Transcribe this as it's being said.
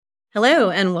Hello,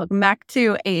 and welcome back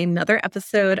to another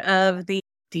episode of the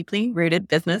Deeply Rooted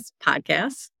Business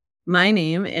Podcast. My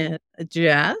name is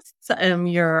Jess. I'm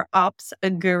your ops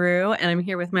guru, and I'm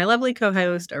here with my lovely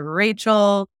co-host,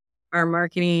 Rachel, our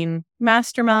marketing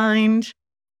mastermind.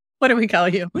 What do we call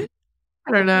you?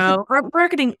 I don't know.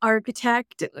 Marketing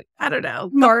architect. I don't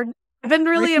know. Garden. I've been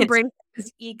really embracing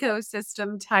this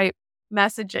ecosystem type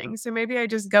messaging. So maybe I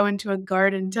just go into a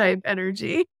garden type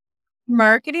energy.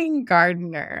 Marketing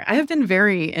gardener. I have been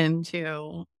very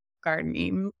into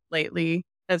gardening lately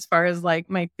as far as like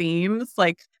my themes.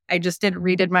 Like I just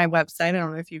redid my website. I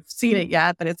don't know if you've seen it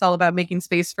yet, but it's all about making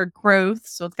space for growth.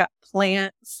 So it's got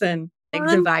plants and like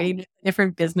dividing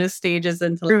different business stages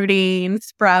into rooting,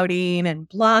 sprouting, and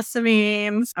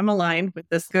blossoming. I'm aligned with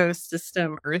this ghost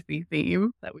system earthy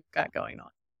theme that we've got going on.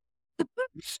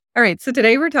 All right. So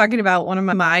today we're talking about one of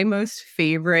my most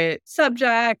favorite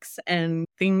subjects and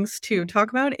things to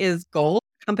talk about is goal.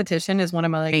 Competition is one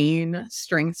of my main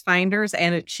strengths finders,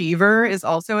 and achiever is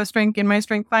also a strength in my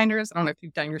strength finders. I don't know if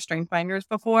you've done your strength finders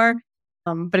before,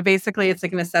 but basically it's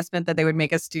like an assessment that they would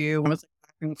make us do almost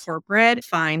like in corporate,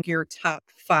 find your top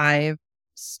 5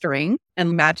 strengths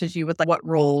and matches you with like what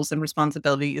roles and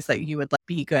responsibilities that you would like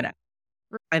be good at.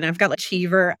 And I've got like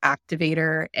achiever,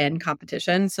 activator, and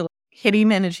competition. So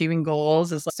hitting and achieving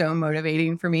goals is like so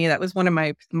motivating for me. That was one of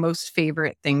my most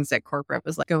favorite things at corporate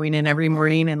was like going in every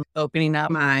morning and opening up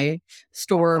my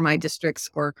store, my district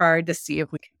scorecard to see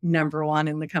if we number 1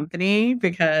 in the company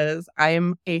because I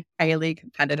am a highly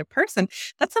competitive person.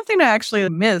 That's something I actually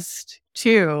missed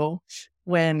too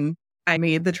when I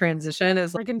made the transition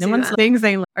is like no one's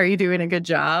saying, are you doing a good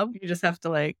job? You just have to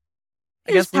like,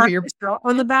 I guess look at your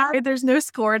on the back. There's no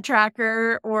score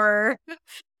tracker or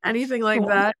anything like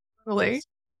that. Really.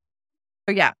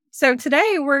 Yeah. So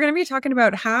today we're going to be talking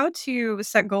about how to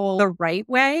set goals the right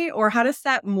way or how to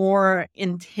set more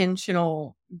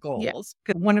intentional goals.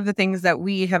 Yeah. One of the things that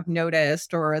we have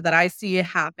noticed or that I see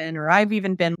happen or I've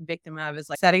even been a victim of is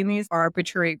like setting these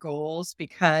arbitrary goals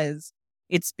because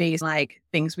it's based on like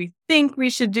things we think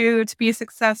we should do to be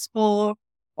successful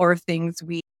or things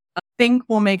we think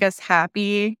will make us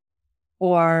happy.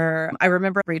 Or I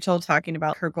remember Rachel talking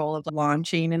about her goal of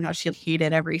launching and how she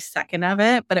hated every second of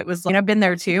it. But it was like, I've been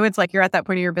there too. It's like you're at that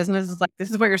point of your business. It's like, this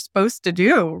is what you're supposed to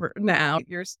do now.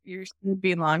 You're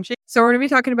being launching. So we're going to be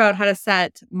talking about how to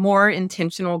set more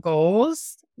intentional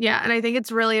goals. Yeah. And I think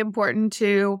it's really important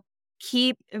to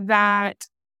keep that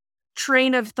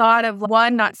train of thought of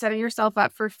one, not setting yourself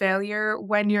up for failure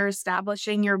when you're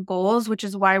establishing your goals, which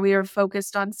is why we are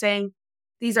focused on saying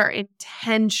these are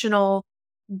intentional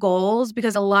goals,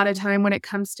 because a lot of time when it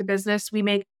comes to business, we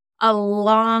make a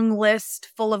long list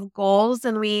full of goals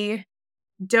and we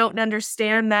don't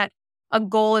understand that a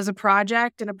goal is a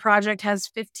project and a project has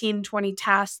 15, 20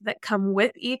 tasks that come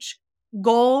with each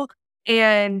goal.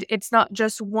 And it's not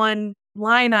just one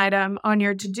line item on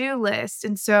your to-do list.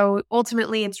 And so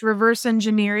ultimately it's reverse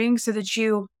engineering so that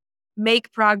you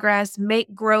make progress,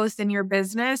 make growth in your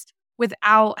business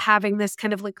without having this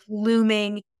kind of like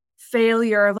looming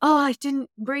failure of, oh, I didn't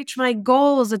reach my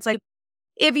goals. It's like,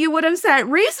 if you would have set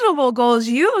reasonable goals,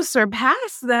 you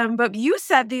surpassed them, but you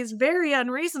set these very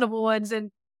unreasonable ones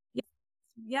and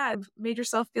made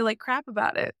yourself feel like crap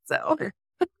about it. So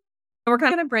we're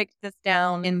kind of going to break this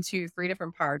down into 3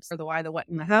 different parts for the why, the what,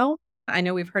 and the how. I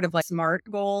know we've heard of like SMART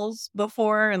goals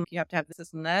before, and you have to have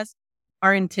this and this.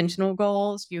 Our intentional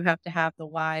goals, you have to have the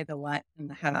why, the what, and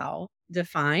the how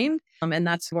defined. And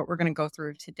that's what we're going to go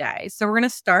through today. So we're going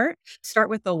to start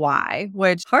with the why,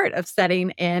 which part of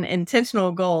setting an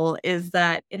intentional goal is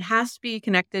that it has to be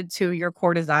connected to your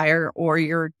core desire or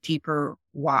your deeper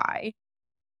why.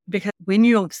 Because when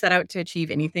you set out to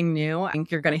achieve anything new, I think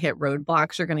you're going to hit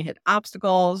roadblocks, you're going to hit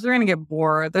obstacles, you're going to get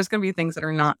bored. There's going to be things that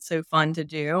are not so fun to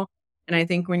do. And I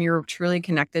think when you're truly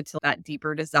connected to that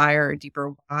deeper desire or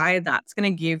deeper why, that's going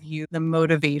to give you the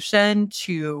motivation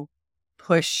to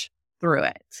push through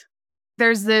it.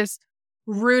 There's this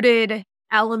rooted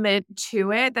element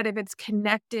to it that if it's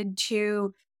connected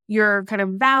to your kind of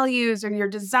values or your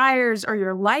desires or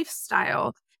your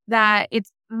lifestyle, that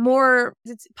it's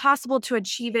possible to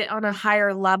achieve it on a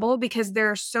higher level because there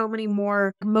are so many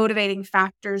more motivating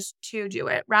factors to do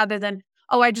it rather than,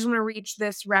 oh, I just want to reach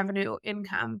this revenue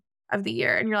income of the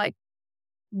year. And you're like,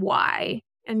 why?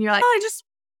 And you're like, oh,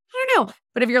 I don't know.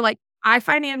 But if you're like, I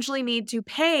financially need to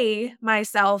pay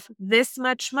myself this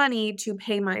much money to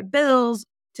pay my bills,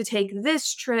 to take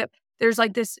this trip, there's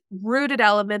like this rooted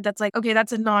element that's like, okay,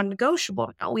 that's a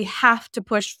non-negotiable. Now we have to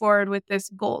push forward with this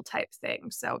goal type thing.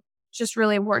 So it's just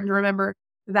really important to remember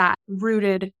that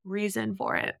rooted reason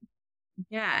for it.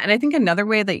 Yeah. And I think another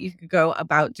way that you could go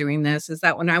about doing this is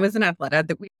that when I was in Athleta,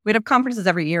 that we'd have conferences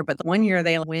every year, but the one year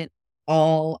they went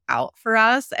all out for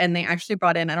us. And they actually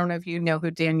brought in, I don't know if you know who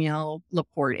Danielle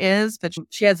Laporte is, but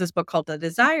she has this book called The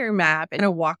Desire Map, and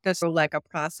it walked us through like a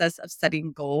process of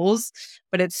setting goals.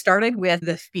 But it started with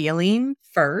the feeling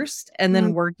first and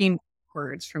then working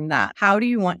backwards from that. How do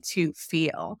you want to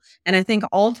feel? And I think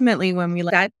ultimately when we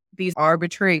set these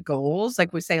arbitrary goals,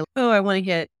 like we say, oh, I want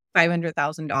to hit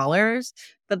 $500,000.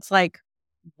 That's like,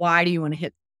 why do you want to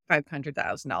hit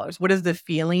 $500,000? What is the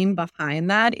feeling behind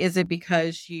that? Is it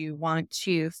because you want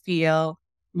to feel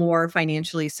more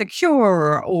financially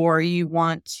secure, or you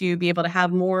want to be able to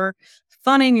have more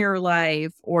fun in your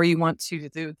life, or you want to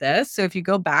do this? So if you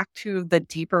go back to the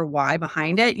deeper why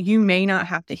behind it, you may not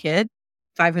have to hit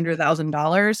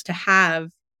 $500,000 to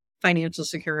have financial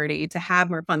security, to have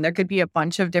more fun. There could be a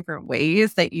bunch of different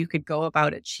ways that you could go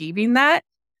about achieving that.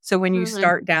 So when you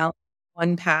start down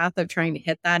one path of trying to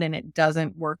hit that and it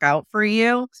doesn't work out for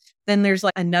you, then there's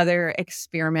like another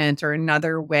experiment or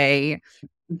another way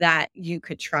that you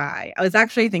could try. I was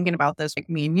actually thinking about this, like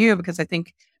me and you, because I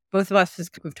think both of us,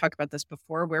 we've talked about this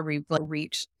before, where we've like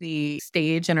reached the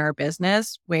stage in our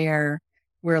business where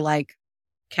we're like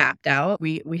capped out.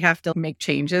 We have to make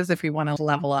changes if we want to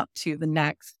level up to the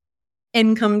next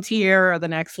income tier or the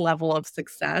next level of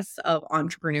success of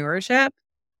entrepreneurship.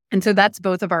 And so that's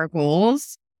both of our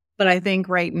goals. But I think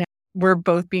right now we're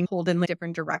both being pulled in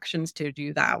different directions to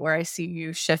do that, where I see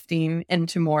you shifting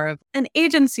into more of an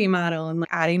agency model and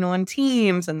adding on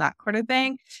teams and that kind of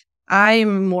thing.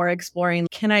 I'm more exploring,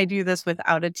 can I do this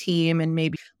without a team and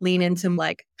maybe lean into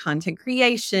like content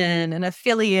creation and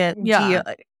affiliate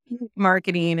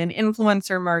marketing and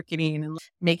influencer marketing and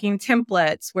making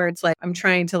templates, where it's like I'm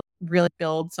trying to really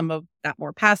build some of that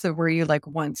more passive where you like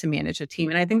want to manage a team.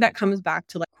 And I think that comes back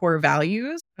to like core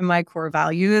values. And my core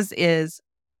values is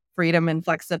freedom and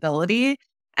flexibility.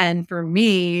 And for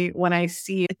me, when I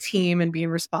see a team and being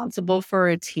responsible for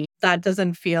a team, that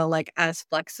doesn't feel like as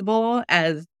flexible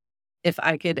as if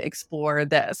I could explore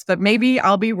this. But maybe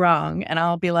I'll be wrong and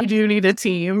I'll be like, I do need a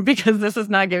team because this is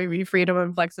not giving me freedom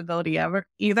and flexibility ever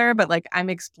either. But like I'm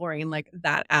exploring like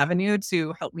that avenue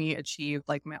to help me achieve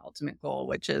like my ultimate goal,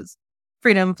 which is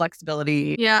freedom,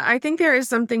 flexibility. Yeah, I think there is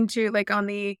something to like on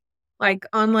the like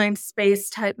online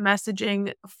space type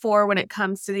messaging for when it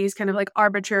comes to these kind of like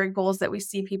arbitrary goals that we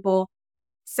see people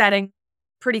setting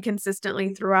pretty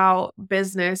consistently throughout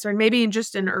business, or maybe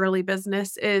just in early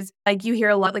business, is like you hear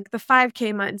a lot like the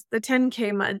 5K months, the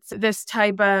 10K months, this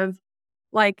type of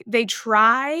like they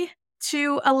try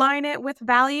to align it with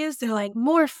values. They're like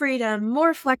more freedom,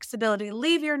 more flexibility,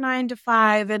 leave your 9 to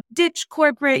 5 and ditch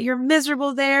corporate. You're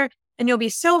miserable there and you'll be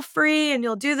so free and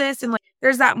you'll do this. And like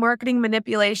there's that marketing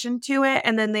manipulation to it.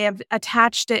 And then they have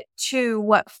attached it to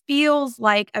what feels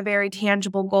like a very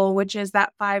tangible goal, which is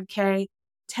that 5K,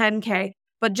 10K.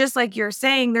 But just like you're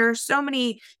saying, there are so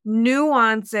many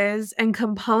nuances and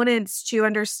components to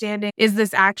understanding, is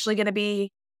this actually going to be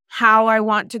how I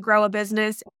want to grow a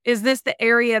business? Is this the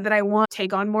area that I want to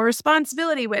take on more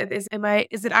responsibility with? Is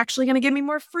it actually going to give me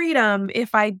more freedom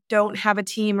if I don't have a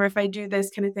team or if I do this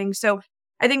kind of thing? So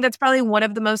I think that's probably one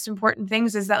of the most important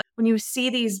things, is that when you see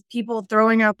these people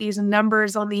throwing out these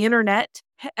numbers on the internet,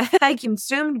 I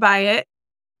consumed by it,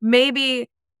 maybe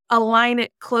align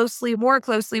it more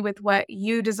closely with what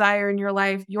you desire in your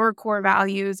life, your core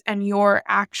values, and your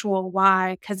actual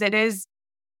why. Because it is,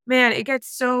 man, you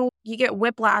get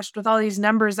whiplashed with all these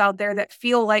numbers out there that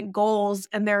feel like goals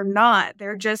and they're not.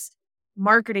 They're just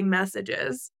marketing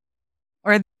messages.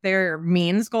 Or they're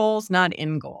means goals, not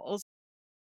end goals.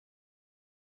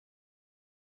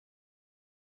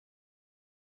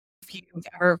 If you've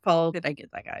ever followed, did I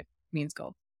get that guy? Means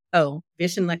goal. Oh,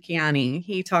 Vishen Lakhiani.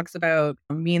 He talks about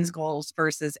means goals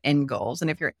versus end goals. And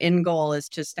if your end goal is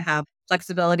just to have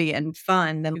flexibility and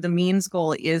fun, then the means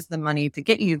goal is the money to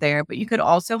get you there. But you could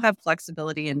also have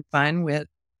flexibility and fun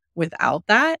without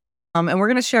that. And we're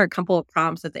going to share a couple of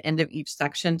prompts at the end of each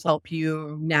section to help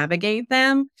you navigate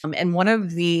them. And one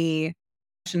of the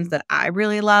questions that I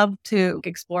really love to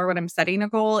explore when I'm setting a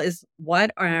goal is,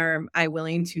 what am I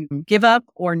willing to give up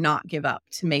or not give up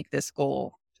to make this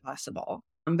goal possible?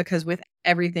 Because with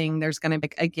everything, there's going to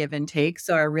be a give and take.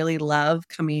 So I really love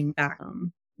coming back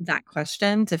that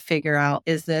question to figure out,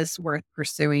 is this worth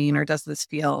pursuing, or does this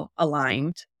feel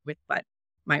aligned with what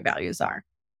my values are?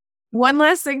 One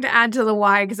last thing to add to the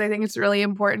why, because I think it's really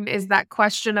important, is that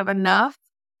question of enough.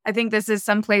 I think this is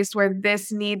some place where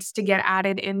this needs to get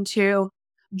added into.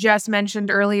 Just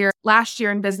mentioned earlier, last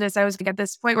year in business, I was at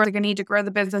this point where I need to grow the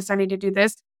business. I need to do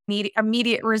this.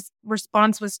 Immediate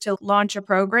response was to launch a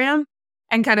program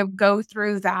and kind of go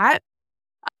through that.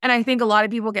 And I think a lot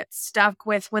of people get stuck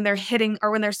with when they're hitting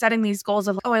or when they're setting these goals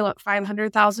of, oh, I want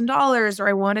 $500,000 or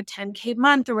I want a 10K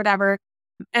month or whatever,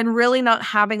 and really not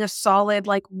having a solid,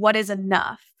 like, what is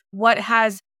enough? What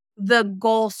has the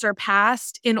goal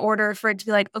surpassed in order for it to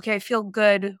be like, okay, I feel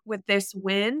good with this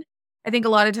win. I think a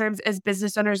lot of times as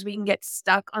business owners, we can get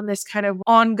stuck on this kind of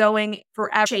ongoing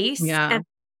forever chase and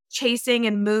chasing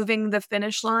and moving the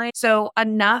finish line. So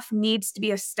enough needs to be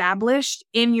established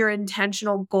in your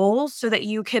intentional goals so that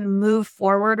you can move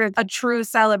forward with a true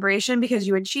celebration because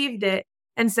you achieved it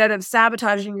instead of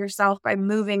sabotaging yourself by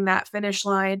moving that finish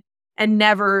line and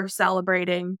never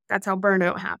celebrating. That's how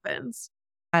burnout happens.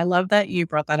 I love that you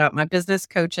brought that up. My business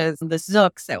coaches, the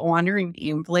Zooks at Wandering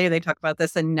Aimfully, they talk about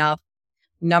this enough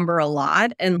number a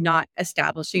lot and not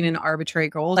establishing an arbitrary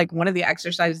goal. Like one of the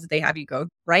exercises they have you go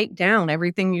write down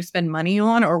everything you spend money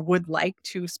on or would like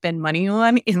to spend money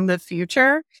on in the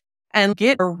future and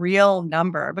get a real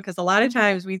number. Because a lot of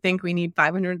times we think we need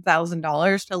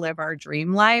 $500,000 to live our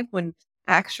dream life when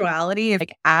actuality, if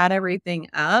like add everything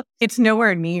up, it's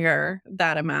nowhere near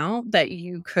that amount that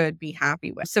you could be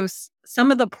happy with. So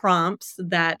some of the prompts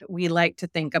that we like to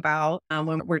think about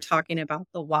when we're talking about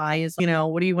the why is,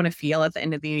 what do you want to feel at the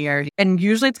end of the year? And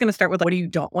usually it's going to start with what do you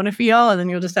don't want to feel? And then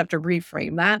you'll just have to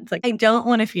reframe that. It's like, I don't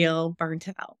want to feel burnt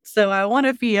out. So I want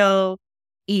to feel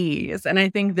ease. And I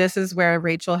think this is where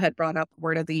Rachel had brought up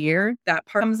word of the year. That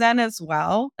part comes in as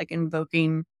well, like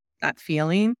invoking that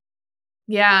feeling.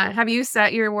 Yeah. Have you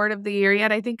set your word of the year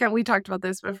yet? I think we talked about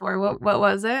this before. What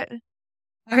was it?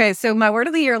 Okay. So my word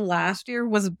of the year last year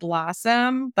was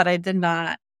blossom, but I did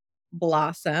not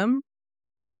blossom.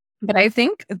 But I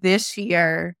think this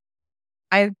year,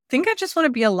 I think I just want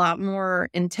to be a lot more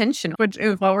intentional, which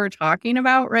is what we're talking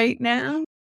about right now.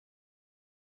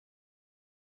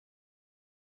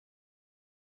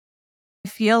 I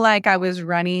feel like I was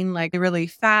running like really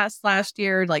fast last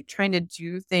year, like trying to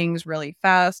do things really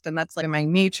fast. And that's like my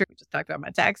nature. We just talked about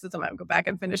my taxes. I'm going to go back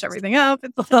and finish everything up.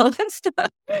 It's all that stuff.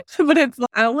 But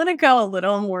I want to go a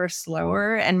little more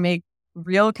slower and make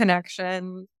real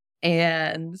connection.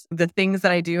 And the things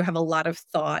that I do have a lot of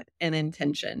thought and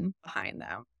intention behind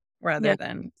them rather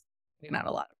than not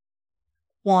a lot of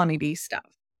quantity stuff.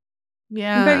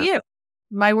 Yeah. What about you?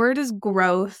 My word is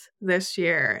growth this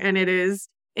year, and it is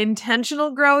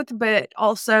intentional growth, but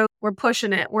also we're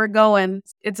pushing it. We're going.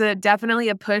 It's definitely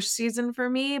a push season for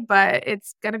me, but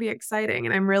it's going to be exciting.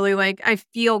 And I'm really I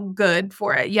feel good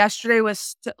for it. Last year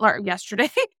was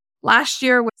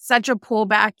such a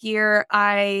pullback year.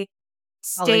 I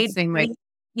stayed,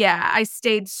 I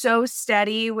stayed so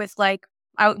steady with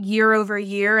out year over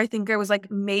year. I think I was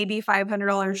maybe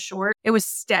 $500 short. It was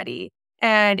steady.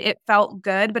 And it felt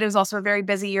good, but it was also a very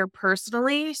busy year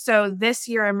personally. So this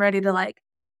year I'm ready to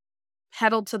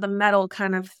pedal to the metal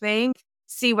kind of thing,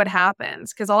 see what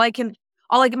happens. Because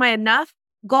my enough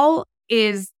goal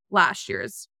is last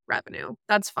year's revenue.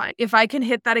 That's fine. If I can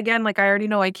hit that again, I already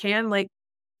know I can,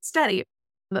 steady.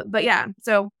 But yeah,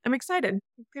 so I'm excited.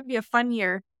 It's going to be a fun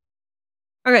year.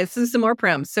 Okay, so some more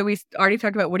prompts. So we already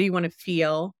talked about what do you want to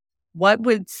feel? What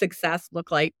would success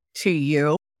look like to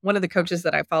you? One of the coaches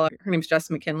that I follow, her name's Jess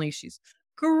McKinley. She's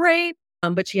great.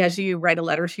 But she has you write a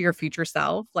letter to your future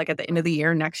self, at the end of the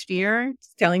year, next year,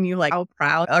 telling you how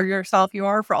proud of yourself you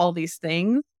are for all these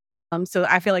things. So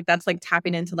I feel like that's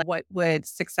tapping into what would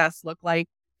success look like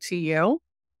to you?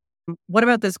 What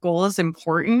about this goal is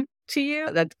important to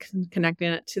you? That's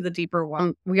connecting it to the deeper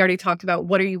one. We already talked about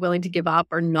what are you willing to give up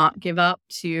or not give up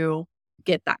to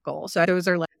get that goal. So those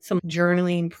are some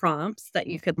journaling prompts that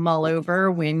you could mull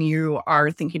over when you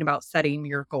are thinking about setting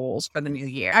your goals for the new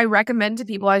year. I recommend to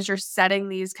people as you're setting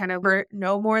these kind of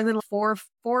no more than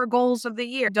four goals of the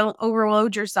year. Don't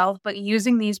overload yourself, but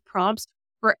using these prompts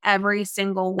for every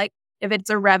single, if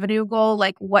it's a revenue goal,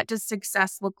 what does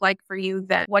success look like for you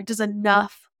then? What does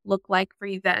enough look like for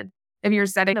you then? If you're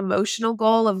setting an emotional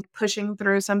goal of pushing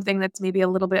through something that's maybe a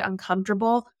little bit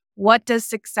uncomfortable, what does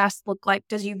success look like?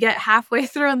 Does you get halfway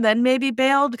through and then maybe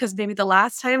bailed because maybe the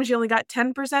last times you only got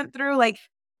 10% through?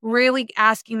 Really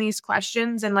asking these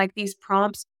questions and these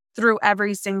prompts through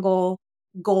every single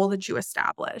goal that you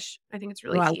establish. I think it's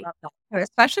really key. I love that.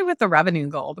 Especially with the revenue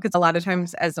goal, because a lot of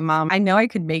times as a mom, I know I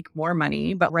could make more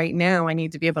money, but right now I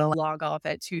need to be able to log off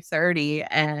at 2:30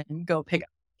 and go pick up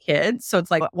kids. So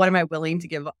it's what am I willing to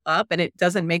give up? And it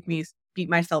doesn't make me beat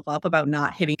myself up about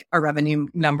not hitting a revenue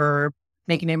number,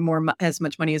 making it as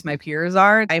much money as my peers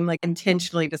are. I'm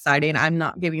intentionally deciding I'm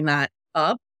not giving that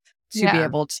up to be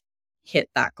able to hit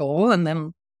that goal. And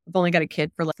then I've only got a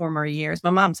kid for 4 more years. My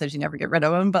mom says you never get rid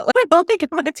of him, but I've only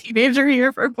got my teenager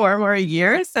here for 4 more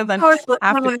years. So then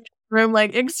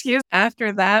excuse.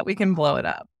 after that, we can blow it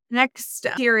up. Next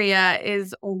criteria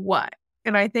is what?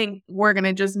 And I think we're going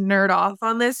to just nerd off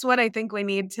on this one. I think we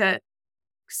need to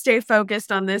stay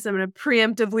focused on this. I'm going to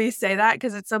preemptively say that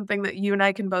because it's something that you and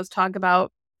I can both talk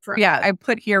about. Yeah, I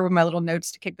put here with my little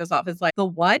notes to kick this off is like the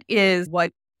what is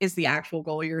the actual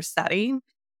goal you're setting.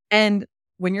 And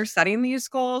when you're setting these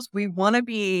goals, we want to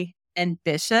be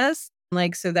ambitious,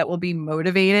 like so that we'll be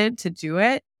motivated to do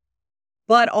it,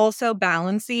 but also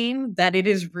balancing that it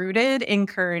is rooted in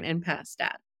current and past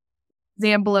data.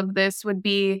 Example of this would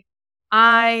be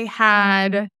let's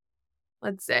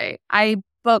say I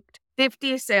booked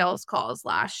 50 sales calls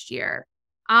last year.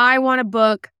 I want to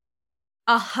book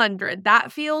 100.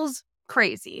 That feels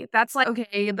crazy. That's like,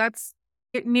 okay, that's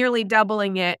nearly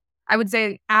doubling it. I would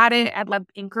say add it at like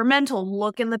incremental.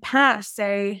 Look in the past,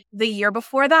 say the year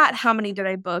before that, how many did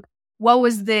I book? What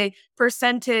was the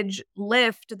percentage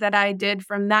lift that I did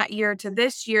from that year to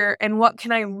this year? And what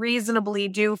can I reasonably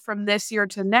do from this year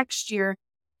to next year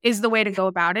is the way to go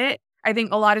about it. I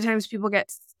think a lot of times people get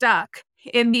stuck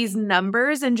in these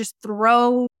numbers and just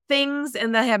throw things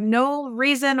and they have no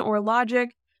reason or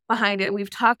logic behind it. We've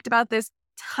talked about this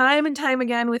time and time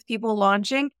again with people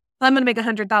launching. I'm going to make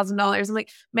 $100,000. I'm like,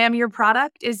 ma'am, your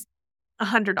product is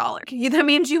 $100. That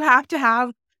means you have to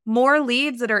have more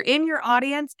leads that are in your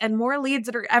audience and more leads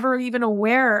that are ever even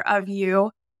aware of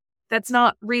you. That's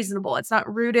not reasonable. It's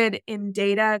not rooted in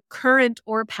data, current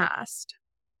or past.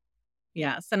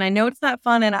 Yes. And I know it's not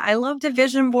fun. And I love to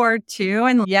vision board too.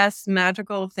 And yes,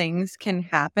 magical things can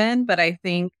happen. But I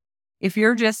think if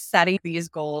you're just setting these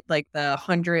goals, like the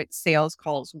 100 sales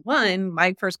calls,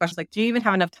 my first question is like, do you even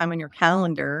have enough time on your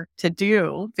calendar to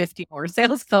do 50 more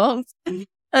sales calls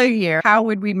a year? How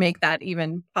would we make that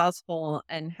even possible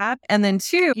and happen? And then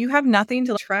two, you have nothing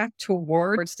to track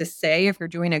towards to say if you're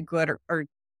doing a good or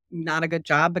not a good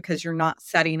job because you're not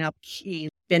setting up key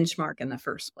benchmark in the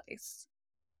first place.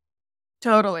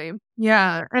 Totally.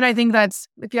 Yeah. And I think that's,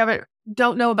 if you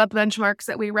don't know about the benchmarks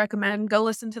that we recommend, go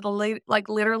listen to the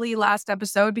literally last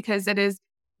episode, because it is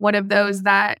one of those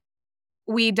that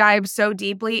we dive so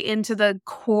deeply into the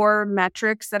core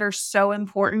metrics that are so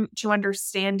important to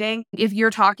understanding. If you're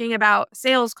talking about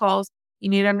sales calls, you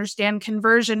need to understand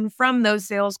conversion from those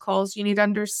sales calls. You need to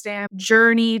understand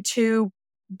journey to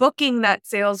booking that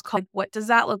sales call. What does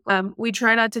that look like? We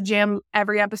try not to jam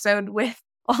every episode with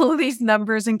all of these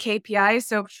numbers and KPIs.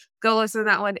 So go listen to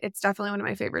that one. It's definitely one of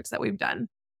my favorites that we've done.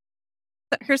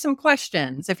 Here's some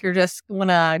questions if you're just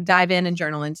want to dive in and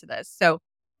journal into this. So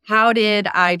how did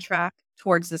I track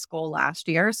towards this goal last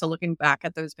year? So looking back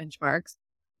at those benchmarks,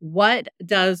 what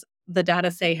does the data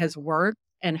say has worked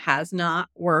and has not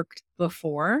worked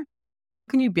before?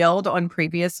 Can you build on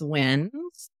previous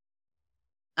wins?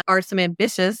 Are some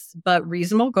ambitious but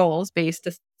reasonable goals based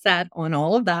to set on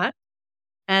all of that?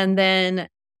 And then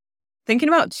thinking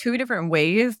about two different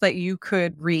ways that you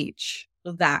could reach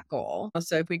that goal.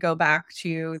 So if we go back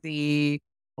to the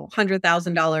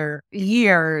 $100,000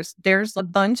 years, there's a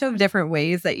bunch of different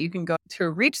ways that you can go to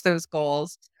reach those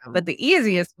goals. But the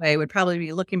easiest way would probably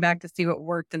be looking back to see what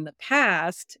worked in the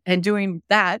past and doing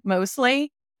that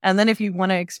mostly. And then if you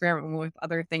want to experiment with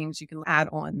other things, you can add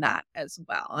on that as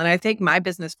well. And I take my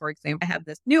business, for example, I have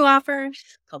this new offer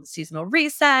called the Seasonal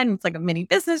Reset. And it's like a mini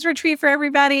business retreat for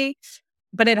everybody,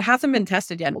 but it hasn't been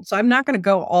tested yet. So I'm not going to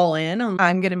go all in.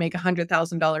 I'm going to make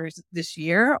 $100,000 this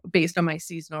year based on my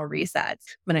seasonal resets.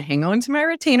 I'm going to hang on to my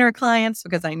retainer clients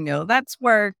because I know that's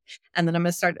work. And then I'm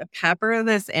going to start to pepper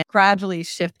this and gradually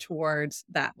shift towards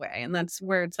that way. And that's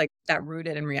where it's like that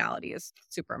rooted in reality is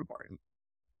super important.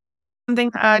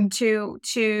 Something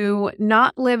to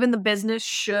not live in the business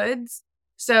shoulds.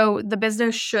 So the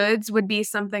business shoulds would be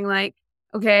something like,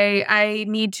 okay, I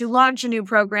need to launch a new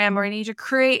program, or I need to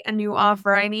create a new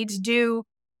offer. I need to do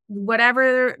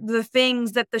whatever the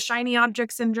things that the shiny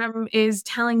object syndrome is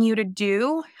telling you to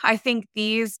do. I think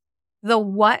the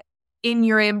what in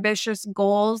your ambitious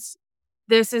goals,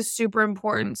 this is super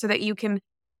important so that you can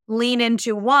lean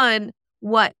into one,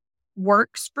 what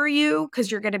works for you, because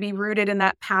you're going to be rooted in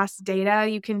that past data.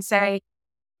 You can say,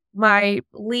 my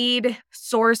lead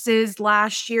sources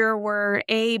last year were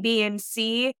A, B, and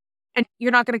C. And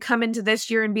you're not going to come into this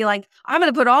year and be like, I'm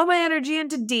going to put all my energy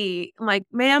into D. I'm like,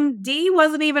 ma'am, D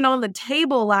wasn't even on the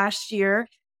table last year.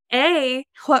 A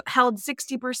held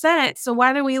 60%. So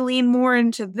why don't we lean more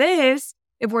into this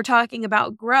if we're talking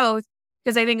about growth?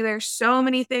 Because I think there's so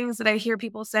many things that I hear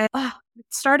people say,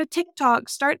 start a TikTok,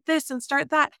 start this and start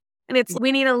that. And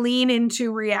we need to lean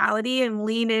into reality and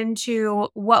lean into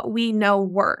what we know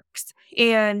works.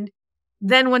 And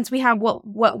then once we have what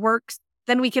works,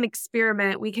 then we can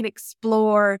experiment, we can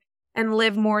explore and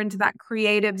live more into that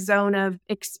creative zone of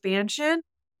expansion.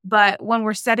 But when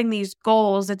we're setting these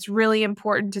goals, it's really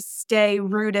important to stay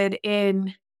rooted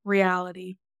in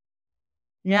reality.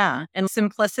 Yeah. And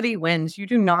simplicity wins. You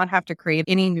do not have to create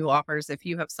any new offers if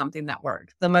you have something that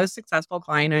works. The most successful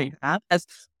client I have has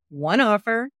one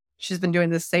offer. She's been doing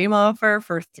the same offer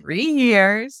for 3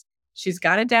 years. She's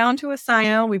got it down to a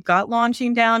science. We've got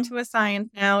launching down to a science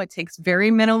now. It takes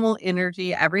very minimal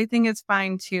energy. Everything is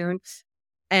fine tuned.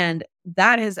 And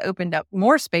that has opened up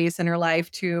more space in her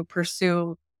life to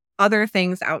pursue other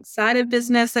things outside of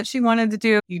business that she wanted to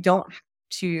do. You don't have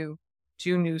to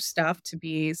do new stuff to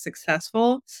be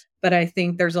successful. But I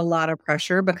think there's a lot of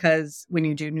pressure because when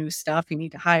you do new stuff, you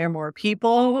need to hire more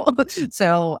people.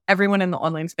 So everyone in the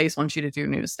online space wants you to do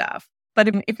new stuff. But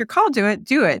if you're called to it,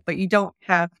 do it. But you don't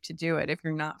have to do it if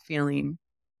you're not feeling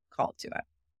called to it.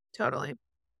 Totally.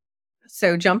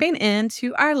 So jumping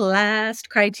into our last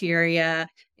criteria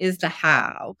is the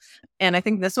how. And I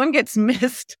think this one gets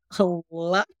missed a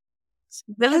lot.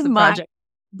 This is my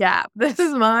gap. This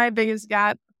is my biggest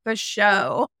gap for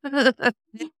show.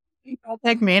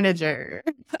 Tech manager.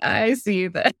 I see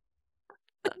that.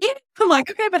 I'm like,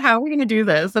 okay, but how are we going to do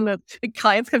this? And the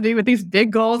clients come to me with these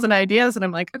big goals and ideas. And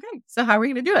I'm like, okay, so how are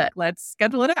we going to do it? Let's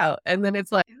schedule it out. And then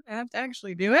it's like, I have to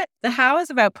actually do it. The how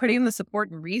is about putting the support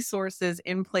and resources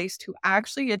in place to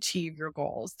actually achieve your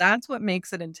goals. That's what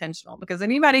makes it intentional, because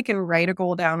anybody can write a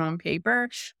goal down on paper,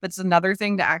 but it's another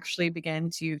thing to actually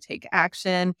begin to take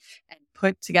action and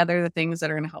put together the things that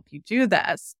are going to help you do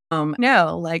this.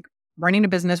 No, like, running a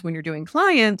business, when you're doing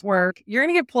client work, you're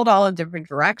going to get pulled all in different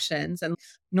directions. And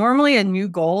normally a new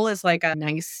goal is like a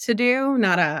nice to do,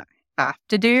 not a have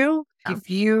to do. If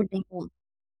you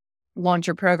launch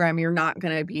your program, you're not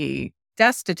going to be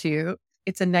destitute.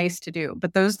 It's a nice to do.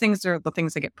 But those things are the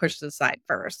things that get pushed aside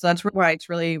first. So that's why it's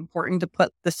really important to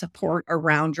put the support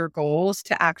around your goals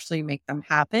to actually make them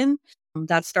happen.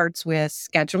 That starts with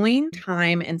scheduling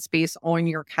time and space on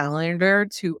your calendar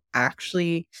to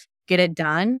actually get it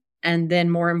done. And then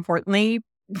more importantly,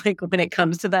 like when it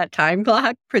comes to that time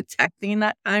block, protecting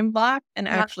that time block and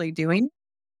actually doing.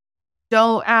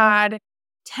 Don't add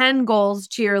 10 goals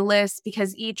to your list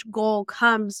because each goal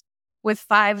comes with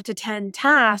 5 to 10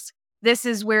 tasks. This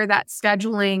is where that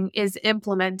scheduling is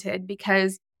implemented,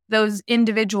 because those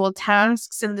individual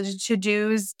tasks and the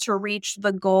to-dos to reach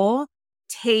the goal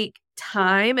take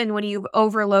time. And when you've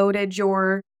overloaded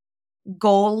your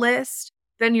goal list,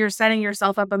 then you're setting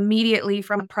yourself up immediately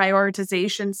from a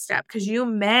prioritization step, because you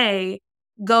may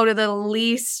go to the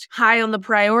least high on the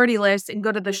priority list and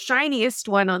go to the shiniest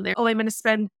one on there. Oh, I'm going to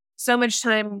spend so much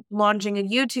time launching a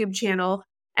YouTube channel.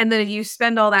 And then you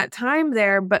spend all that time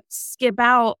there, but skip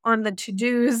out on the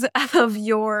to-dos of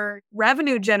your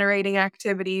revenue generating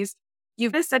activities.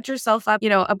 You've got to set yourself up,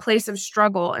 a place of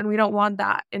struggle. And we don't want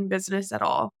that in business at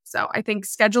all. So I think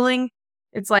scheduling,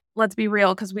 it's like, let's be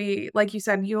real, because like you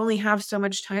said, you only have so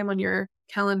much time on your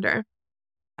calendar.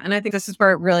 And I think this is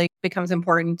where it really becomes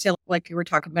important to, like you were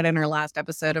talking about in our last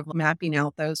episode, of mapping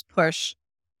out those push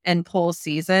and pull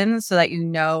seasons so that you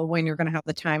know when you're going to have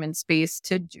the time and space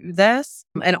to do this.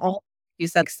 And all you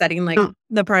said, setting like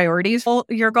the priorities for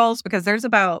your goals, because there's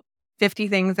about 50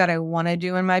 things that I want to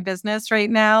do in my business right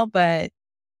now, but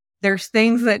there's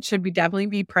things that should definitely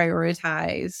be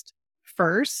prioritized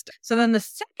first. So then the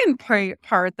second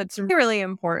part that's really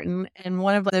important, and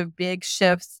one of the big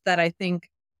shifts that I think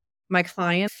my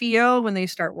clients feel when they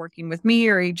start working with me,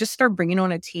 or you just start bringing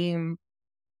on a team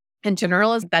in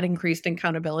general, is that increased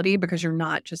accountability, because you're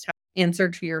not just answer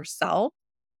to yourself.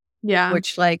 Yeah.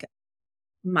 Which, like,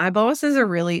 my bosses are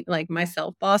really, like, my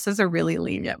self bosses are really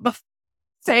lenient.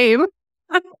 Same.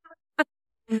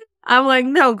 I'm like,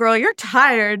 no, girl, you're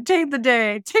tired. Take the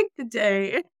day.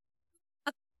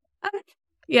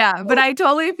 Yeah, but I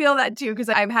totally feel that too, because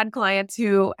I've had clients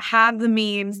who have the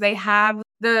means, they have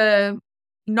the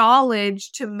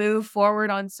knowledge to move forward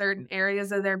on certain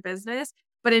areas of their business.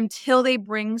 But until they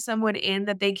bring someone in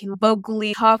that they can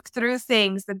vocally talk through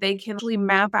things, that they can actually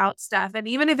map out stuff. And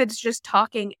even if it's just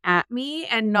talking at me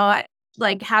and not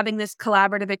like having this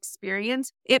collaborative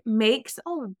experience, it makes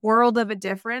a world of a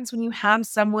difference when you have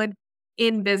someone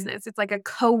in business. It's like a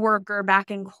coworker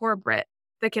back in corporate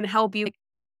that can help you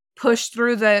push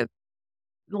through the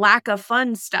lack of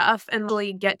fun stuff and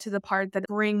really get to the part that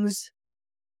brings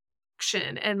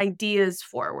action and ideas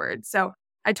forward. So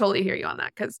I totally hear you on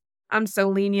that, because I'm so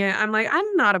lenient. I'm like,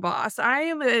 I'm not a boss. I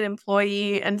am an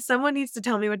employee, and someone needs to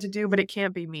tell me what to do, but it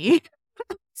can't be me.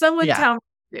 Someone tell me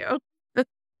what to do.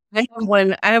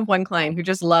 I have one client who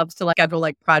just loves to schedule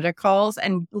project calls,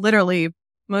 and literally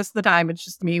most of the time it's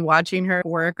just me watching her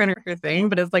work on her thing,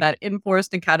 but it's like that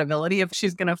enforced accountability if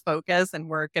she's going to focus and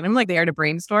work. And I'm there to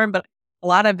brainstorm, but a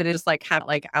lot of it is like have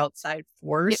like outside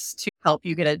force to help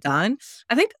you get it done.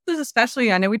 I think this is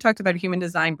especially, I know we talked about human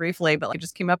design briefly, but like it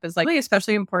just came up as like really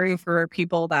especially important for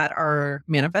people that are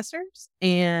manifestors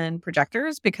and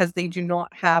projectors because they do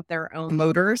not have their own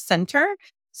motor center.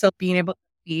 So being able to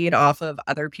feed off of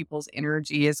other people's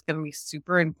energy is going to be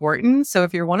super important. So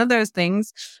if you're one of those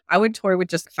things, I would toy with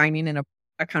just finding an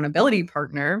accountability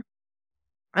partner.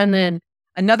 And then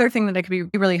another thing that could be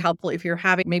really helpful if you're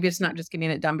having, maybe it's not just getting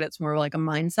it done, but it's more like a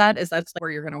mindset, is that's like where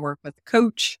you're going to work with a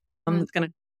coach. It's going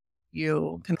to,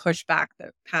 you can push back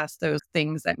past those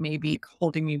things that may be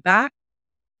holding you back.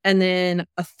 And then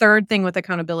a third thing with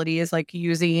accountability is like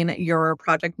using your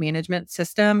project management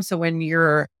system. So when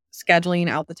you're scheduling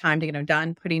out the time to get them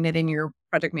done, putting it in your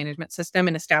project management system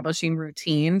and establishing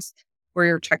routines where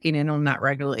you're checking in on that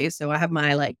regularly. So I have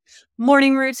my like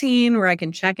morning routine where I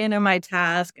can check in on my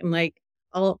task and like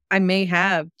I may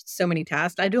have so many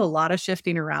tasks. I do a lot of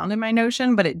shifting around in my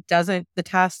Notion, but the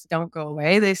tasks don't go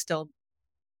away. They still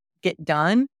get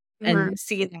done. And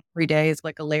seeing that every day is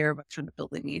like a layer of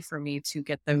accountability for me to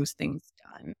get those things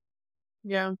done.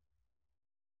 Yeah.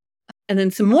 And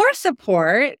then some more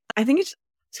support. I think it's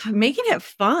making it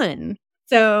fun.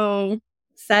 So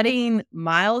setting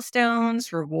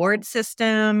milestones, reward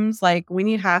systems, like when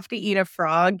you have to eat a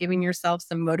frog, giving yourself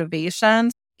some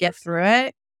motivation, get through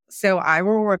it. So I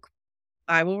will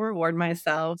reward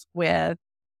myself with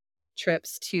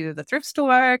trips to the thrift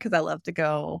store because I love to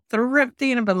go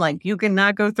thrifting. And I'm like, you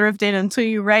cannot go thrifting until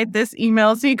you write this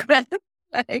email sequence.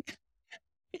 Like,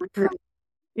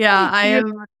 yeah,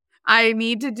 I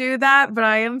need to do that, but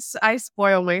I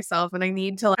spoil myself and I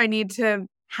need to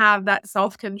have that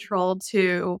self-control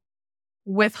to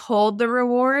withhold the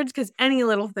rewards because any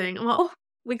little thing, well,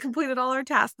 we completed all our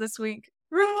tasks this week.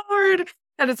 Reward.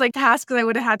 And it's like tasks that I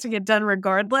would have had to get done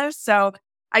regardless. So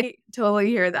I totally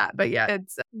hear that. But yeah,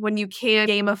 it's when you can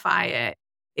gamify it,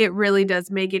 it really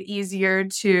does make it easier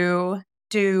to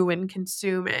do and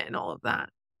consume it and all of that.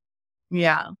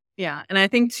 Yeah. Yeah. And I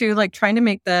think too, like trying to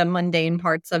make the mundane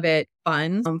parts of it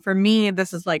fun. For me,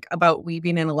 this is like about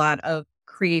weaving in a lot of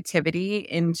creativity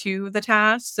into the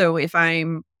task. So if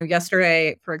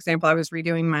yesterday, for example, I was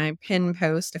redoing my pin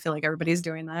post. I feel like everybody's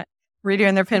doing that,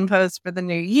 redoing their pin post for the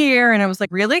new year. And I was like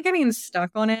really getting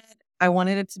stuck on it. I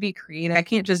wanted it to be creative. I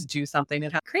can't just do something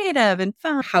that's creative and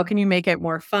fun. How can you make it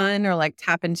more fun or like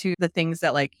tap into the things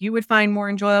that like you would find more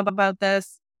enjoyable about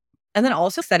this? And then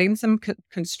also setting some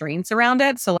constraints around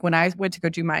it. So when I went to go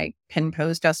do my pin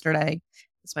post yesterday,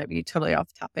 this might be totally off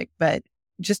topic, but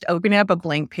just opening up a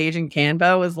blank page in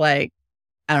Canva was like,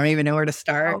 I don't even know where to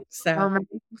start. So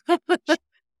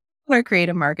our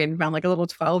creative marketing found like a little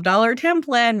 $12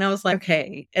 template. And I was like,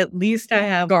 okay, at least I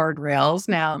have guardrails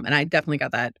now. And I definitely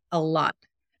got that a lot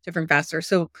different faster.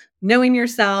 So knowing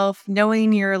yourself,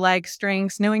 knowing your like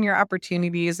strengths, knowing your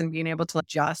opportunities and being able to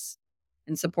adjust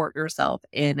and support yourself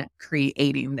in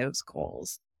creating those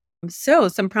goals. So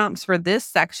some prompts for this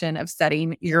section of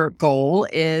setting your goal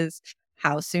is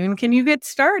how soon can you get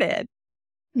started?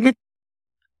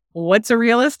 What's a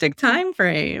realistic time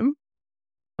frame?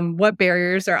 What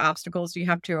barriers or obstacles do you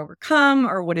have to overcome,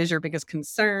 or what is your biggest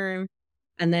concern?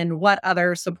 And then what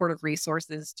other supportive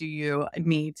resources do you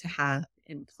need to have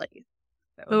in place?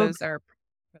 So those are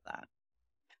for that.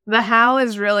 The how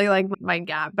is really like my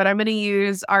gap, but I'm going to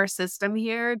use our system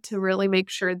here to really make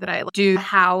sure that I do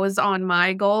hows on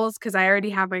my goals because I already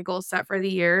have my goals set for the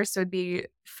year. So it'd be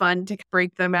fun to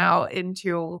break them out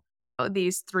into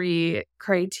these 3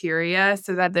 criteria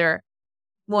so that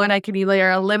I can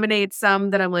either eliminate some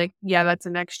that I'm like, yeah, that's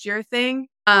a next year thing.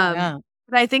 But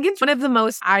I think it's one of the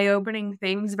most eye-opening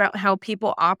things about how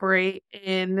people operate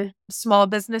in small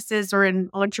businesses or in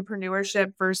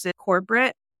entrepreneurship versus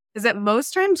corporate is that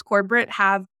most times corporate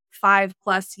have 5+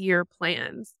 year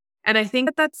plans. And I think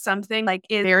that that's something like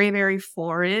is very, very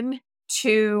foreign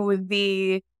to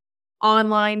the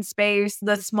online space,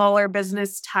 the smaller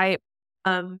business type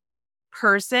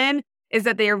person is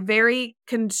that they are very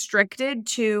constricted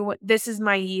to this is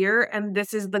my year and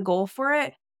this is the goal for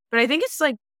it. But I think it's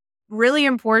like really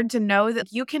important to know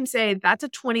that you can say that's a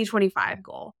 2025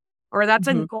 goal or that's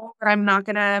a goal that I'm not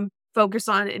going to focus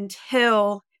on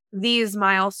until these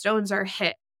milestones are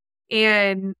hit.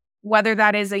 And whether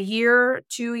that is a year,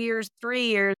 2 years, 3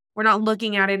 years, we're not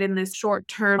looking at it in this short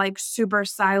term, like super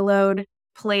siloed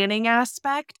planning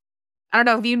aspect. I don't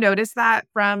know if you noticed that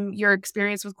from your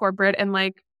experience with corporate and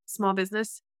like small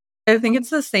business. I think it's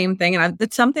the same thing. And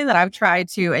it's something that I've tried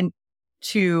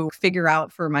to figure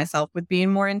out for myself with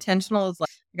being more intentional is like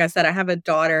I said, I have a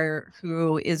daughter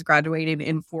who is graduating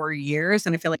in 4 years.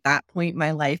 And I feel like at that point,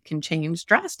 my life can change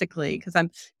drastically because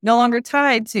I'm no longer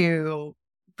tied to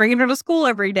bringing her to school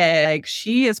every day. Like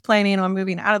she is planning on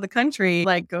moving out of the country,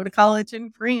 like go to college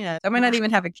in France. I might not even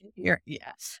have a kid here.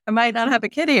 Yeah. I might not have a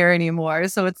kid here anymore.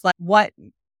 So it's like what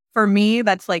for me,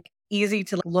 that's like easy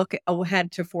to look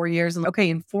ahead to 4 years and okay,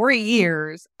 in 4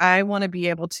 years, I want to be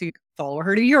able to follow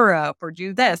her to Europe or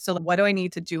do this. So what do I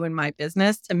need to do in my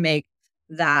business to make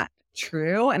that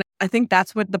true? And I think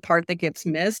that's what the part that gets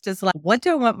missed is like, what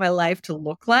do I want my life to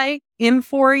look like in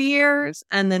 4 years?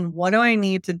 And then what do I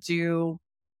need to do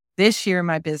this year in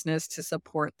my business to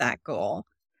support that goal?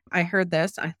 I heard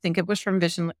this, I think it was from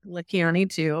Vishen Lakhiani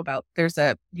too, about there's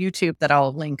a YouTube that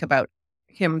I'll link about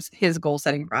his goal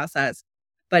setting process.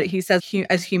 But he says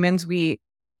as humans, we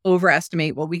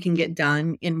overestimate what we can get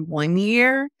done in 1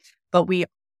 year, but we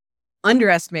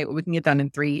underestimate what we can get done in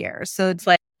 3 years. So it's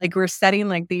like we're setting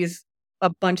like a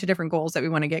bunch of different goals that we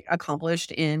want to get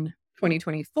accomplished in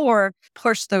 2024,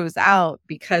 push those out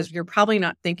because you're probably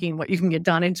not thinking what you can get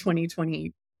done in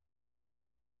 2020.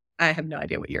 I have no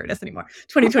idea what year it is anymore.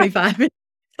 2025.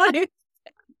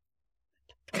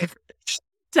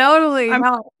 Totally. I'm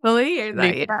Believe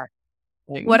that. Yeah.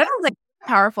 What a like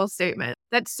powerful statement.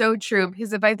 That's so true.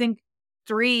 Because if I think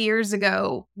 3 years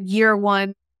ago, year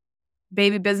one,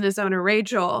 baby business owner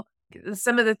Rachel,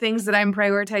 some of the things that I'm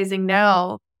prioritizing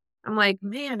now, I'm like,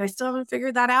 man, I still haven't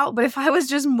figured that out. But if I was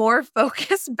just more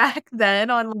focused back then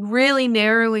on really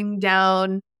narrowing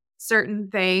down certain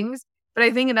things. But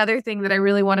I think another thing that I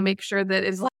really want to make sure that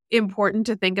is like important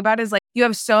to think about is like you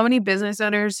have so many business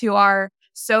owners who are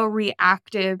so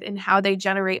reactive in how they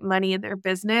generate money in their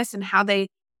business and how they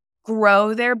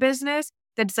grow their business.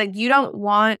 That's like, you don't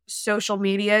want social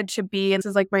media to be, and this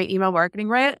is like my email marketing,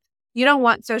 right? You don't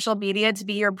want social media to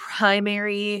be your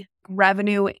primary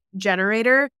revenue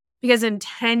generator because in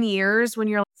 10 years, when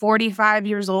you're 45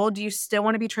 years old, do you still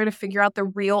want to be trying to figure out the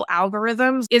real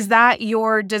algorithms? Is that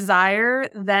your desire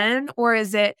then? Or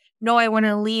is it, no, I want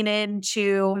to lean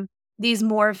into these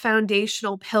more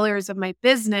foundational pillars of my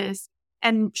business?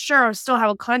 And sure, I'll still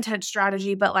have a content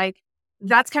strategy, but like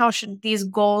that's kind of how these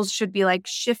goals should be like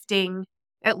shifting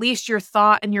at least your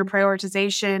thought and your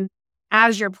prioritization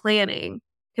as you're planning.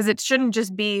 Because it shouldn't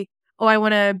just be, oh, I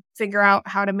want to figure out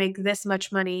how to make this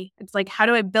much money. It's like, how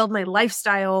do I build my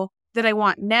lifestyle that I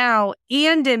want now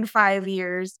and in 5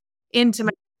 years into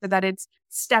my, so that it's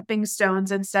stepping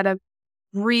stones instead of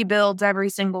rebuilds every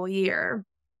single year.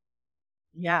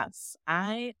 Yes,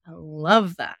 I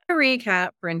love that. To recap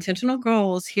for intentional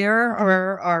goals, here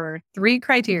are our 3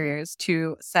 criteria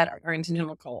to set our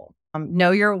intentional goal.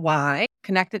 Know your why,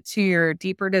 connect it to your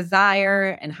deeper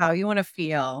desire and how you want to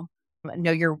feel.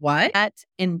 Know your what,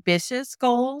 ambitious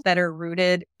goals that are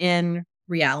rooted in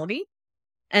reality.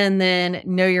 And then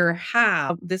know your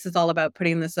how. This is all about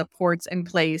putting the supports in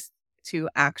place to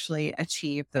actually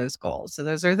achieve those goals. So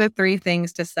those are the 3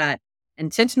 things to set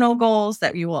intentional goals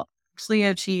that you will actually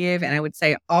achieve. And I would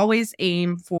say always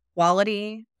aim for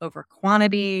quality over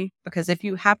quantity, because if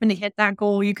you happen to hit that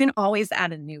goal, you can always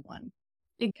add a new one.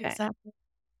 Exactly.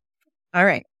 All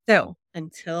right. So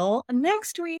until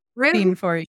next week, Rooting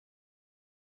for you.